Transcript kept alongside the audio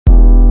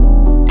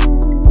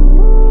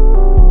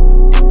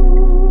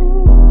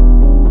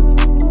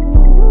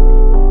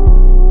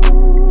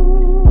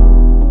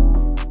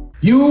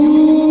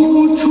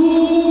YouTube!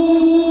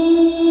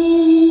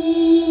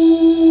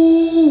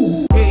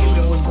 Hey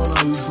man, what's going on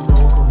YouTube?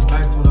 Welcome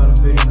back to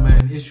another video,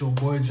 man. It's your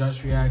boy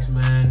Josh Reacts,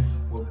 man.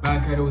 We're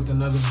back at it with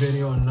another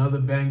video, another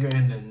banger,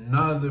 and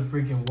another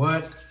freaking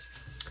what?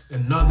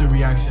 Another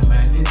reaction,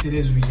 man. Into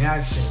this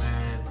reaction,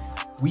 man,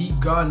 we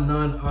got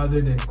none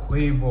other than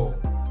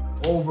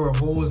QUAVO, Over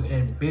Hoes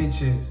and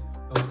Bitches,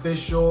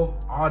 official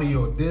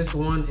audio. This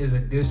one is a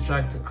diss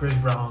track to Chris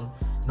Brown.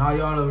 Now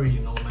y'all already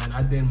know, man.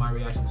 I did my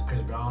reaction to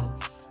Chris Brown.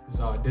 It's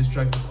a diss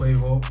track to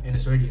QUAVO, and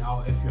it's already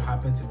out. If you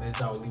happen to miss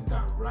that, I'll leave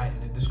that right in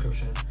the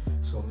description.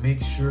 So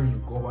make sure you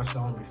go watch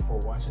that one before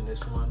watching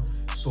this one,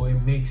 so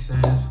it makes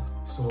sense.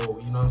 So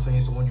you know what I'm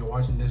saying. So when you're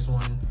watching this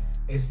one,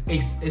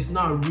 it's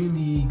not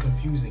really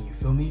confusing. You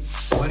feel me?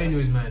 But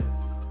anyways, man,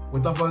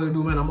 without further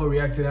ado, man, I'm gonna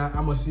react to that.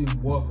 I'm gonna see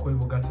what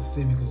QUAVO got to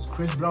say, because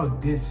Chris Brown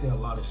did say a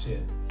lot of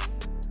shit.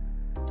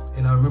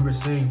 And I remember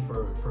saying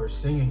for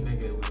singing,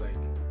 nigga, it was like,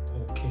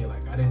 okay,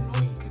 like I didn't know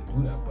he could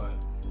do that, but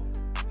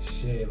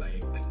shit,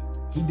 like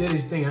he did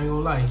his thing. I ain't gonna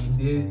lie, he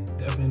did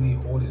definitely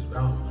hold his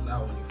ground on that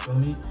one, you feel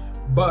me?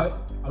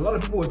 But a lot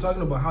of people were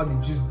talking about how they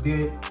just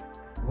didn't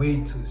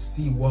wait to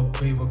see what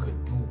QUAVO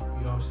could do, you know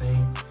what I'm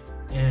saying?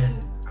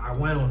 And I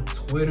went on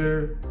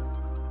Twitter,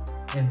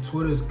 and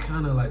Twitter's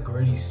kind of like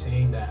already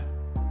saying that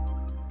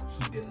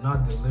he did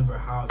not deliver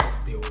how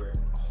they were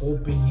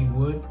hoping he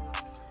would.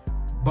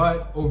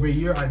 But over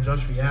here at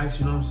Josh Reacts,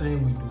 you know what I'm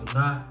saying, we do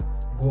not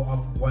go off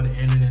of what the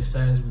internet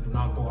says. We do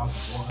not go off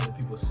of what other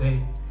people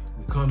say.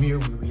 We come here,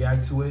 we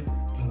react to it,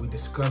 and we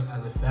discuss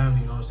as a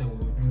family, you know what I'm saying?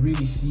 We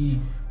really see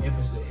if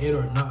it's a hit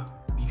or not.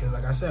 Because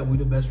like I said, we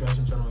the best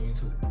reaction channel on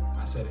YouTube.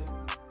 I said it,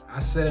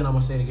 and I'm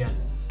gonna say it again.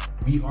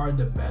 We are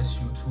the best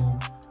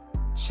YouTube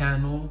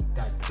channel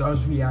that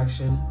does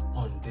reaction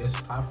on this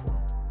platform.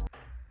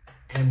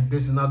 And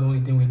this is not the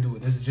only thing we do.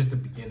 This is just the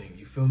beginning,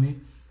 you feel me?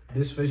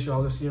 This face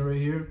y'all are seeing right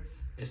here,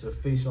 it's a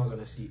face y'all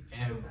gonna see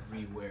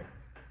everywhere.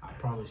 I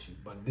promise you.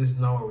 But this is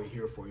not what we're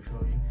here for, you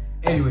feel me?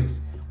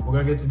 Anyways, we're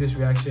gonna get to this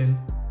reaction.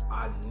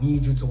 I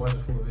need you to watch the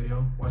full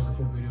video. Watch the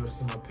full video,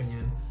 see my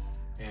opinion,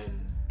 and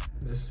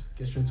let's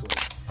get straight to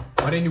it.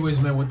 But anyways,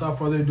 man, without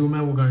further ado,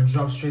 man, we're gonna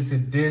drop straight to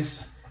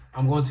this.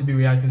 I'm going to be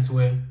reacting to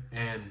it,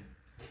 and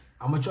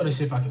I'm gonna try to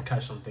see if I can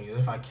catch something.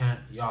 If I can't,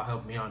 y'all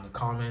help me out in the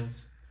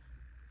comments.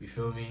 You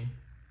feel me?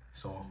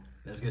 So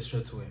let's get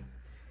straight to it.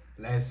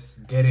 Let's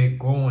get it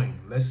going.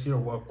 Let's hear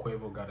what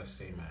QUAVO gotta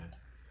say, man.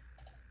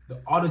 The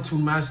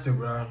auto-tune master,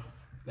 bro.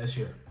 Let's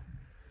hear.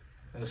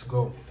 Let's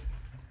go.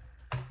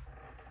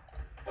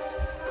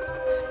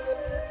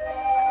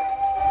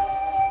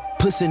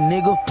 Pussy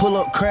nigga, pull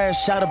up,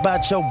 crash, shout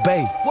about your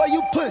bae. Boy,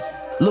 you pussy.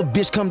 Little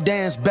bitch, come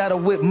dance, battle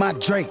with my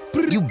Drake.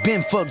 You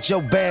been fucked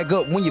your bag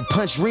up when you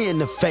punch Rhea in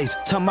the face.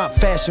 Talking about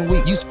fashion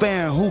week, you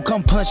sparing who?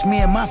 Come punch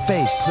me in my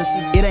face.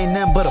 It ain't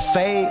nothing but a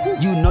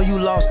fade. You know you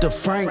lost to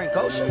Frank.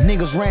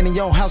 Niggas ran in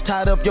your house,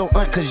 tied up your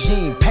aunt cause you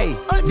ain't pay.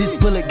 This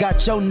bullet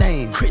got your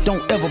name.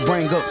 Don't ever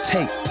bring up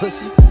tape,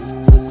 pussy.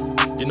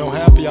 You know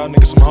half of y'all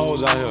niggas some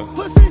hoes out here.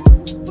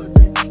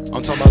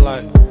 I'm talking about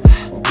like,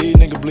 these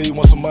niggas bleed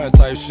want some money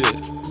type shit.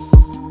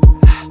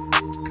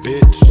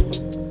 Bitch.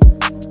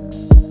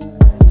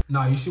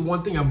 Now, you see,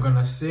 one thing I'm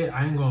gonna say,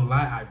 I ain't gonna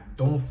lie, I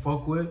don't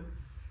fuck with,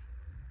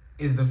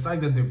 is the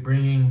fact that they're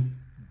bringing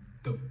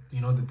the,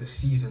 you know, the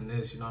season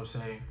this, you know what I'm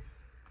saying?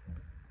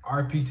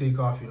 RP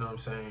Takeoff, you know what I'm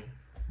saying?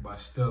 But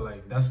still,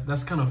 like,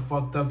 that's kind of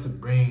fucked up to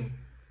bring,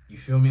 you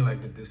feel me,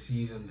 like the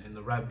season and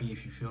the rap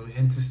beef, you feel me?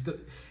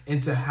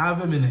 And to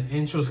have him in the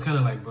intro is kind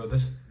of like, bro,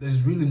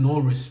 there's really no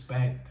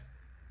respect,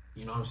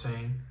 you know what I'm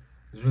saying?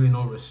 There's really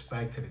no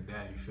respect to the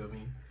dad, you feel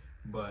me?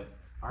 But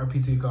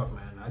RP Takeoff,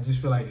 man, I just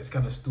feel like it's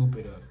kind of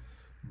stupid to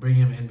bring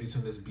him in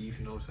between this beef,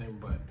 you know what I'm saying?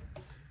 But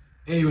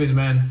anyways,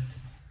 man,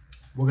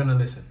 we're gonna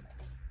listen.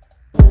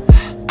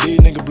 These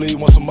niggas bleed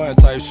want some money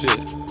type shit.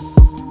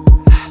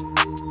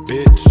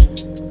 Bitch.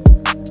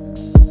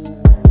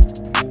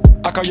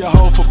 I call your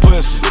hoe for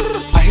pussy.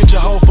 I hit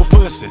your hoe for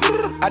pussy.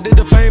 I did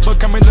the favor,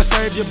 coming to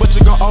save you, but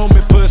you gon' owe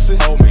me, pussy.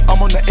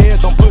 I'm on the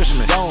edge, don't push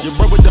me. You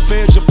broke with the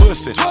feds, you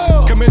pussy.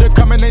 Committed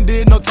crime and ain't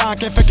did no time,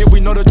 can't fake it, we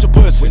know that you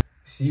pussy.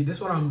 See, this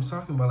is what I'm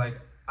talking about. Like,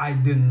 I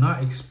did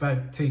not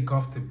expect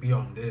Takeoff to be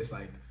on this.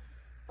 Like,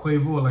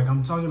 QUAVO, like,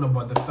 I'm talking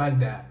about the fact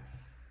that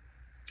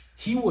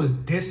he was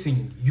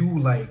dissing you.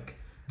 Like,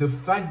 the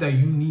fact that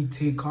you need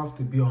Takeoff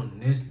to be on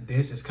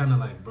this is kind of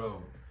like,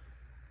 bro,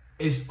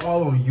 it's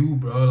all on you,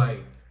 bro.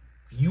 Like,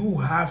 you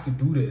have to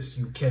do this.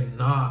 You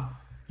cannot,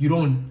 you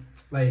don't,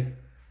 like,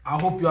 I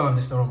hope y'all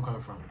understand where I'm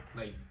coming from.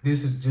 Like,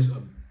 this is just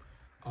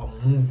a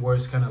move where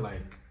it's kind of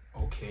like,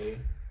 okay,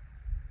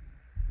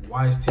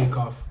 why is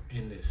Takeoff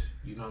in this?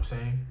 You know what I'm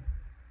saying?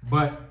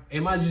 But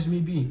it might just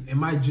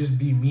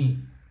be me.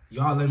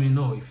 Y'all let me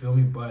know, you feel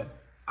me? But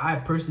I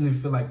personally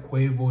feel like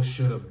QUAVO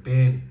should have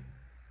been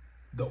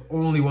the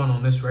only one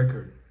on this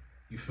record.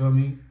 You feel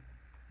me?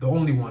 The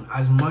only one.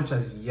 As much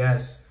as,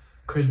 yes,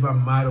 Chris Brown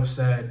might have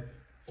said,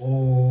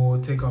 oh,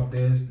 Takeoff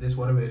this,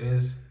 whatever it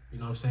is. You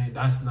know what I'm saying?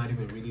 That's not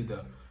even really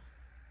the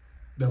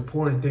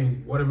important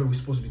thing, whatever we're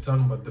supposed to be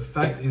talking about. The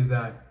fact is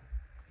that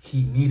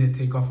he needed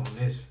Takeoff on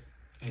this,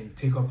 and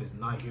Takeoff is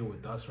not here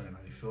with us right now.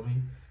 You feel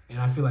me? And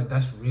I feel like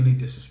that's really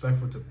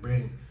disrespectful to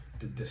bring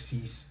the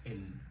deceased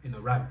in a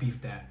rap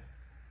beef that,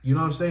 you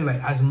know what I'm saying?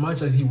 Like, as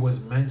much as he was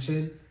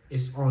mentioned,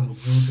 it's on you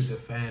to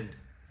defend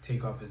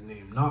Takeoff his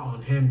name, not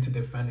on him to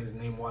defend his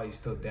name while he's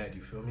still dead.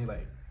 You feel me?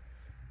 Like,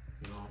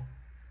 you know.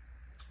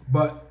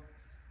 But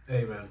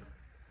hey, man,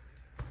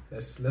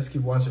 let's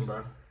keep watching,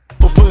 bro.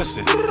 For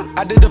pussy,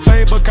 I did a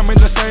favor, coming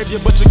to save you,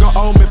 but you gon'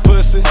 owe me,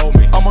 pussy.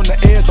 I'm on the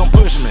edge, don't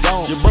push me.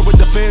 You broke with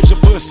the feds, you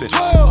pussy.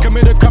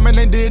 Committed crime and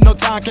ain't did no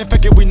time, can't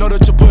fake it, we know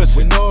that you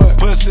pussy.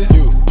 Pussy,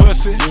 you,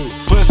 pussy, you,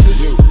 pussy,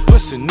 you,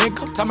 pussy,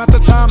 nigga. Time after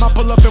time, I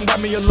pull up and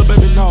wipe me a little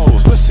baby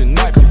nose. Pussy,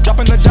 nigga.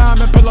 Dropping the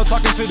diamond pillow,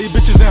 talking to these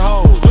bitches and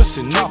hoes.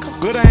 Pussy, nigga.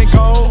 Good ain't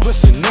gold.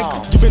 Pussy,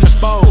 nigga. You been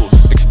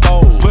exposed,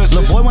 exposed. Pussy.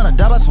 Little boy wanna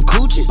die by some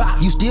coochie.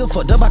 You still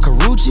fucked up by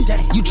Karuchi.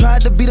 You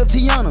tried to beat up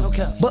Tiana,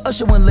 but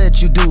Usher wouldn't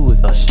let you do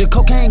it. The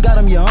cocaine got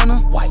him, your honor.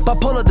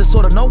 Bipolar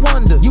disorder, no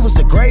wonder. You was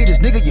the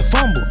greatest, nigga, you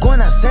fumble.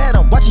 Going outside,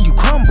 I'm watching you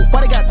crumble.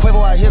 Why they got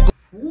QUAVO out here?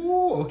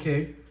 Ooh,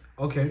 okay.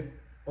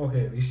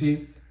 You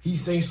see,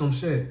 he's saying some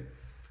shit.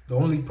 The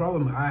only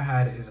problem I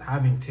had is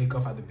having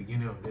Takeoff at the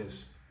beginning of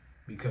this,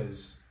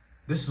 because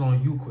this is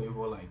on you,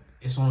 QUAVO. Like,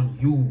 it's on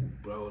you,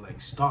 bro. Like,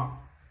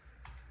 stop.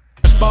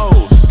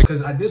 Exposed.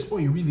 Because at this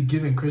point, you're really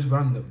giving Chris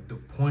Brown the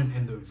point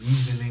and the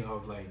reasoning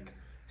of, like,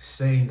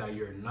 saying that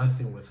you're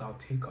nothing without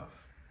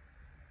Takeoff.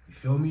 You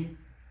feel me?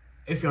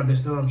 If you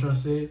understand what I'm trying to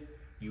say,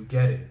 you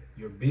get it.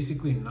 You're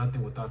basically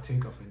nothing without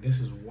Takeoff, and this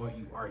is what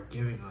you are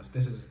giving us.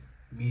 This is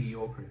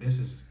mediocre. This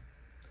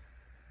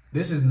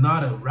is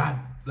not a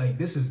rap. Like,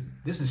 this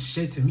is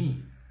shit to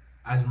me.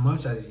 As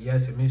much as,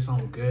 yes, it may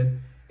sound good,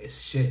 it's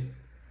shit.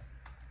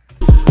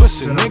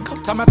 Pussy,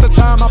 nigga. Time after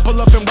time, I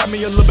pull up and wipe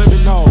me a little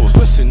baby nose.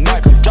 Pussy,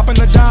 nigga. Dropping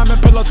the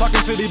diamond pillow,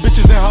 talking to these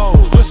bitches and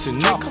hoes. Pussy,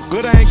 nigga.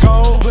 Good ain't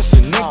gold. Pussy,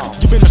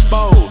 nigga. You been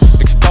exposed,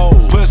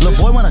 exposed. Pussy. Little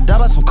boy wanna die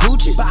by some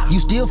coochie. You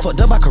still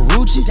fucked up by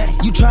Karuchi.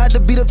 You tried to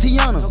beat up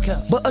Tiana,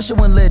 but Usher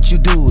wouldn't let you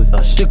do it.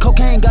 The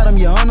cocaine got him,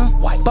 your honor.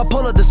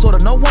 Bipolar disorder,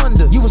 no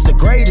wonder. You was the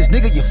greatest,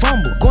 nigga, you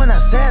fumble. Going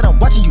outside, I'm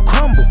watching you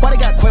crumble. Why they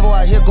got QUAVO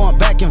out here going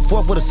back and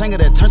forth with a singer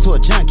that turned to a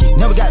junkie?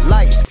 Never got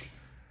lights.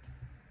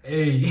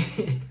 Hey.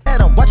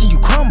 I'm watching you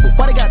crumble.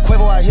 Why they got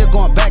QUAVO out here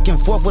going back and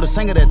forth with a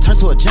singer that turned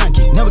to a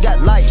junkie? Never got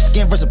light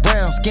skin versus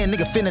brown skin,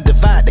 nigga finna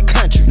divide the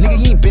country. Nigga,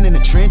 you ain't been in the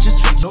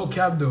trenches. No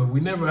cap though, we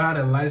never had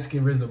a light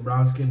skin versus a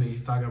brown skin that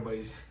he's talking about.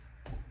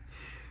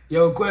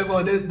 Yo,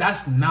 QUAVO,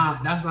 that's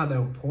not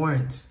the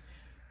point.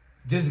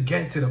 Just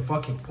get to the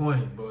fucking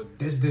point, bro.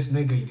 This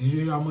nigga, did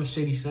you hear how much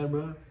shit he said,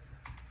 bro?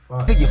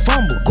 Fuck. You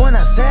fumble. Going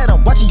outside,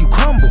 I'm watching you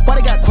crumble. Why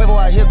they got QUAVO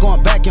out here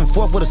going back and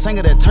forth with a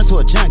singer that turned to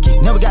a junkie?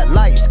 Never got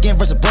light skin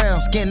versus brown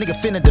skin, nigga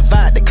finna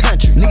divide the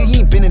country. Nigga,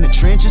 you ain't been in the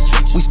trenches.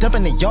 We step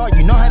in the yard,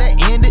 you know how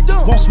that ended.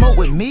 Won't smoke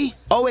with me.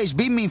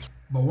 OHB mean.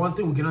 But one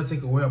thing we cannot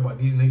take away about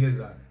these niggas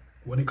that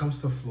when it comes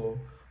to flow,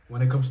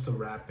 when it comes to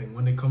rapping,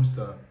 when it comes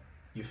to,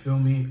 you feel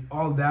me,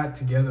 all that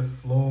together,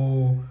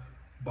 flow,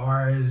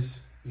 bars,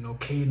 you know,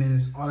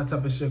 cadence, all that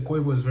type of shit,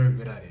 QUAVO is very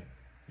good at it.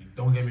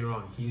 Don't get me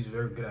wrong, he's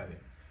very good at it.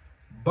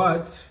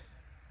 But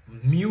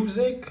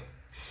music,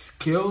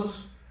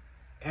 skills,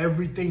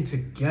 everything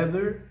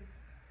together,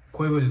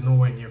 QUAVO is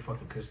nowhere near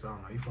fucking Chris Brown.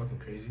 Are you fucking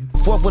crazy?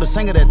 Fourth with a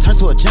singer that turned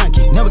to a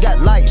junkie. Never got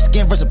light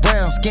skin versus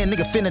brown skin,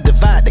 nigga finna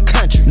divide the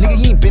country. Nigga,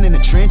 you ain't been in the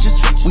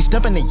trenches. We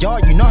step in the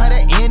yard, you know how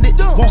that ended.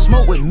 Won't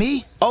smoke with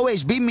me.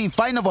 OHB mean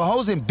fighting over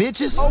hoes and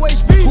bitches.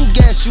 OHB. Who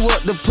gassed you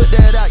up to put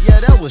that out? Yeah,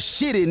 that was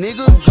shitty,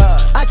 nigga.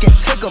 I can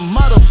take a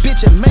model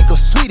bitch and make her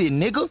sweetie,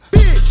 nigga.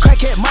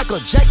 Crackhead Michael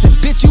Jackson,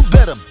 bitch, you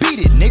better beat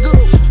it,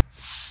 nigga.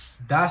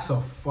 That's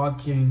a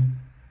fucking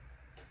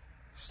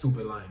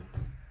stupid line.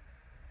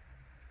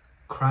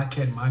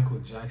 Crackhead Michael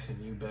Jackson,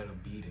 you better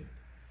beat it.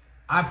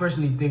 I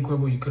personally think,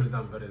 QUAVO, you could have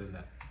done better than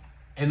that.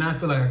 And I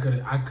feel like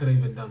I could have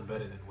even done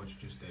better than what you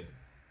just did.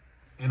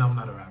 And I'm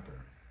not a rapper.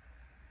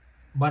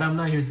 But I'm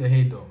not here to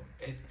hate though.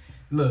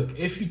 Look,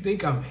 if you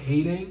think I'm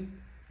hating,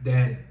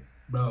 then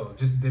bro,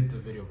 just dip the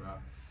video, bro.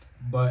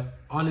 But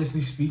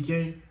honestly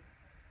speaking,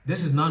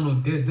 this is not no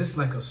diss. This is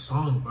like a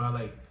song, bro.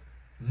 Like,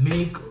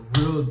 make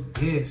real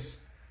diss.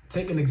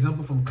 Take an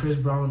example from Chris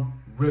Brown,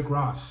 Rick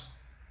Ross.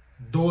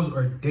 Those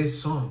are diss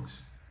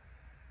songs.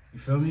 You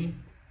feel me?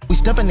 We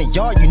step in the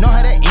yard, you know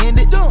how that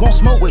ended. Won't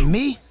smoke with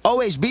me.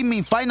 OHB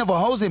mean fighting over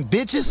hoes and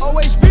bitches.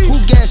 OHB. Who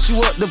gassed you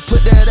up to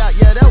put that out?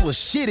 Yeah, that was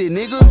shitty,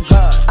 nigga.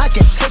 I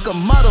can take a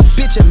model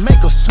bitch and make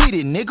her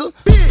sweetie, nigga.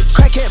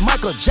 Crackhead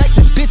Michael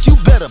Jackson, bitch, you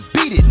better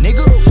beat it,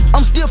 nigga.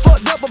 I'm still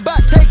fucked up about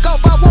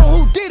Takeoff. I want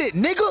who did it,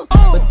 nigga.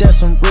 But that's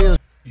some real.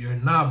 You're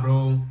not,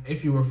 bro.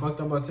 If you were fucked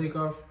up about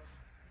Takeoff,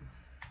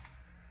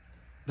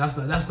 that's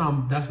not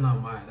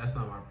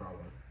my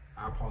problem.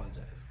 I apologize.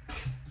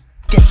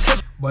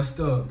 But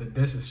still,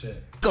 this is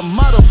shit. A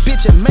model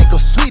bitch and make her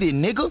sweetie,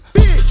 nigga.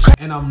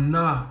 And I'm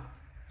not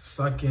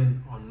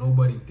sucking on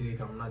nobody dick.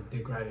 I'm not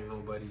dick riding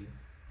nobody.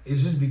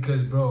 It's just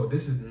because, bro,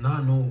 this is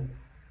not no,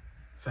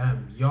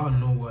 fam, y'all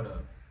know what a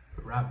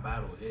rap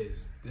battle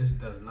is. This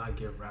does not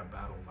give rap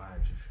battle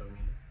vibes, you feel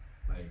me?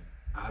 Like,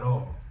 at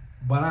all.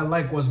 But I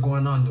like what's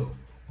going on though.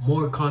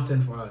 More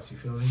content for us, you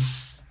feel me?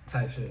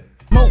 Type shit.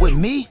 Smoke with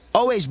me?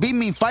 OHB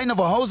mean fighting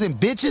over hoes and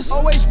bitches?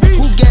 OHB?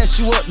 Who gassed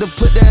you up to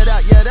put that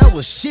out? Yeah, that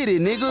was shitty,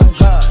 nigga.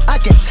 I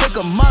can take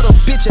a model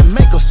bitch and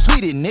make her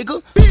sweetie,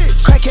 nigga.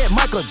 Crackhead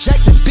Michael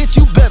Jackson, bitch,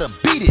 you better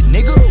beat it,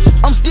 nigga.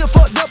 I'm still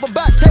fucked up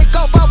about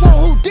takeoff, I want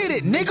who did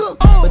it, nigga.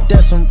 But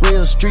that's some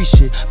real street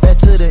shit, back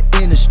to the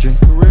industry.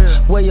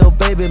 Where your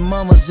baby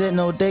mamas at,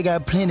 no, they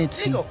got plenty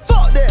tea.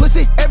 Fuck that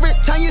pussy, every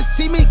time you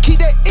see me, keep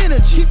that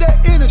energy.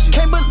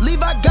 Can't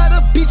believe I gotta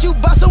beat you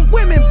by some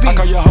women beef. I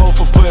call your hoe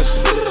for pussy,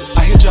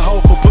 I hit your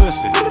hoe for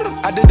pussy.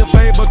 I did a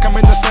favor,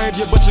 coming to save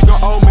you, but you gon'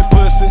 owe me,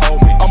 pussy.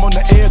 I'm on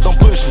the edge, don't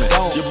push me.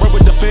 You broke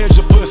with the feds,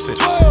 you pussy.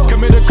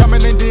 Committed crime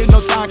and ain't did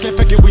no time, can't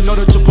fake it, we know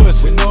that you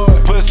pussy.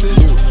 Pussy,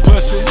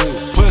 pussy,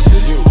 pussy,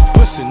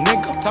 pussy,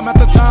 nigga. Time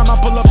after time, I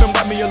pull up and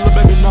wipe me a little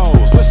baby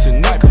nose. Pussy,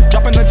 nigga.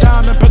 Dropping the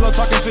diamond pillow,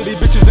 talking to these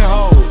bitches and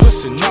hoes.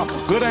 Pussy,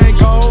 nigga. Good ain't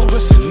gold,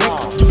 pussy,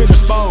 nigga. You been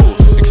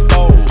exposed,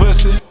 exposed,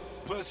 pussy,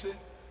 pussy.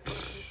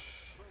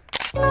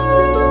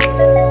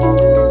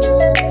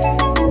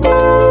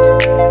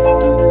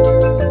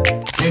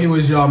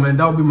 Anyways, y'all, man,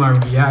 that'll be my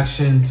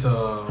reaction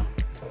to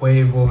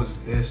QUAVO's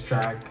diss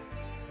track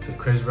to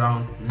Chris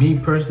Brown. Me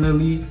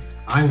personally,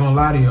 I ain't gonna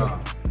lie to y'all,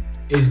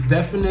 it's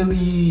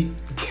definitely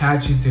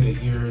catchy to the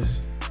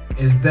ears.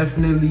 It's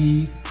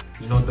definitely,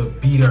 you know, the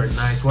beat are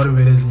nice,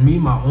 whatever it is. Me,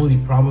 my only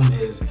problem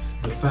is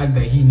the fact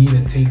that he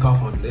needed to take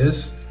off on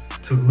this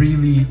to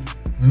really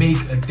make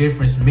a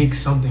difference, make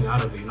something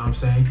out of it, you know what I'm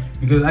saying?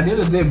 Because at the end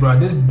of the day, bro,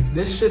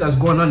 this shit that's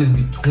going on is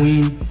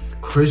between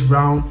Chris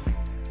Brown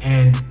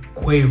and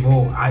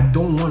QUAVO. I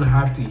don't want to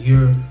have to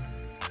hear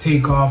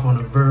take off on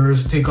a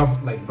verse, take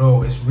off, like,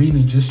 bro, it's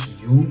really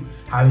just you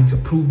having to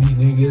prove these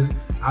niggas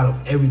out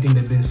of everything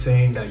they've been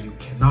saying that you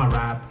cannot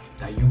rap,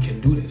 that you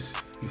can do this,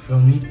 you feel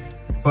me?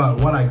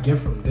 But what I get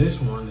from this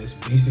one is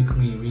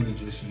basically really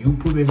just you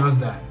proving us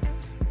that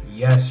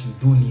yes, you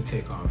do need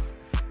takeoff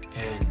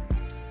and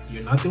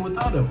you're nothing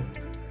without him.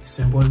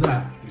 Simple as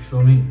that, you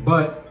feel me?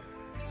 But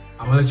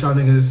I'm gonna let y'all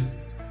niggas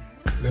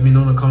let me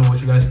know in the comment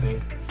what you guys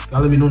think.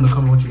 Y'all let me know in the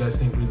comment what you guys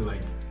think. Really,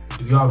 like,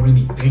 do y'all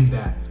really think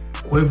that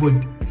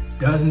QUAVO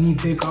does need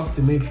takeoff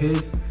to make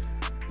hits?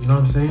 You know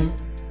what I'm saying?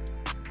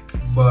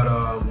 But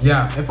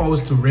yeah, if I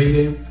was to rate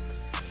it,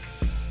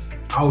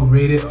 I would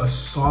rate it a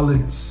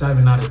solid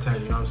 7 out of 10, you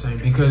know what I'm saying?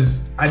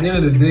 Because at the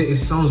end of the day, it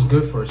sounds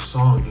good for a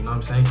song, you know what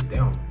I'm saying?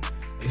 Damn,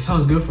 it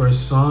sounds good for a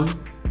song,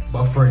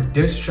 but for a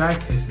diss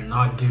track, it's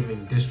not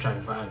giving diss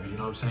track vibes, you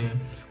know what I'm saying?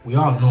 We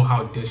all know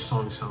how diss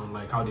songs sound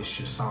like, how this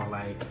shit sound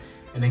like.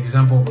 An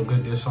example of a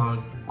good diss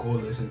song, go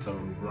listen to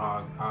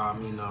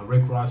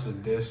Rick Ross's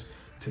diss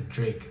to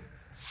Drake.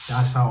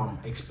 That's how I'm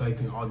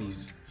expecting all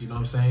these, you know what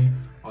I'm saying?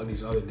 All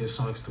these other diss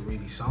songs to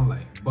really sound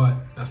like, but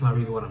that's not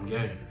really what I'm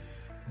getting.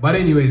 But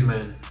anyways,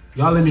 man,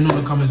 y'all let me know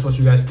in the comments what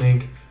you guys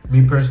think.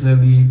 Me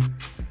personally,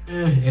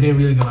 it ain't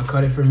really gonna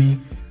cut it for me,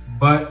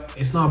 but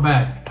it's not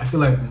bad. I feel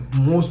like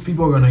most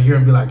people are gonna hear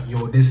and be like,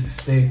 yo, this is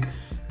sick,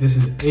 this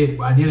is it.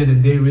 But at the end of the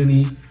day,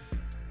 really,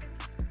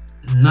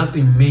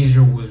 nothing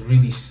major was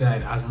really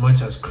said as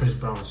much as Chris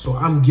Brown. So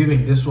I'm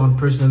giving this one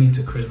personally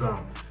to Chris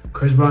Brown.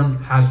 Chris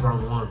Brown has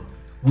round 1.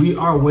 We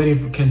are waiting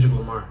for Kendrick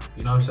Lamar,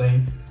 you know what I'm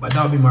saying? But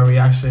that'll be my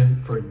reaction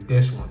for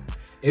this one.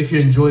 If you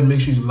enjoyed, make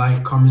sure you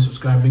like, comment,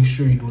 subscribe. Make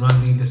sure you do not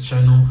leave this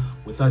channel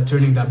without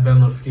turning that bell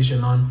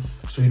notification on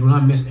so you do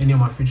not miss any of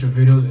my future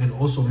videos. And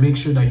also make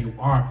sure that you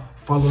are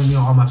following me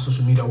on all my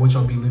social media, which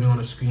I'll be leaving on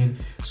the screen.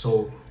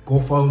 So go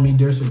follow me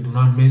there so you do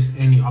not miss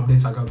any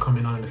updates I got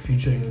coming on in the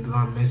future, and you do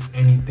not miss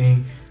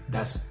anything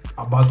that's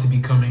about to be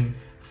coming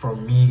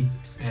from me.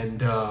 And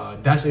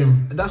that's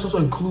also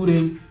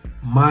including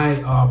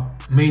my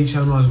main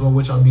channel as well,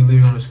 which I'll be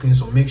leaving on the screen.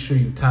 So make sure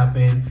you tap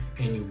in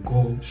and you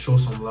go show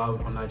some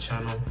love on that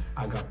channel.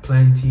 I got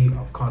plenty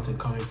of content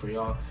coming for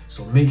y'all,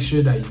 so make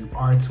sure that you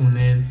are tuned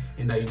in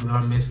and that you do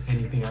not miss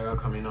anything I got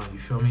coming on, you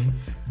feel me?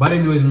 But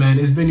anyways, man,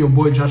 it's been your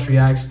boy Josh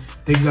Reacts.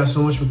 Thank you guys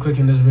so much for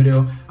clicking this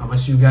video. I'm gonna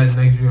see you guys in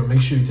the next video.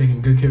 Make sure you're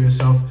taking good care of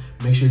yourself,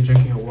 make sure you're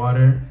drinking your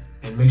water,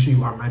 and make sure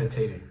you are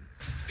meditating.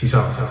 Peace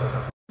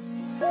out.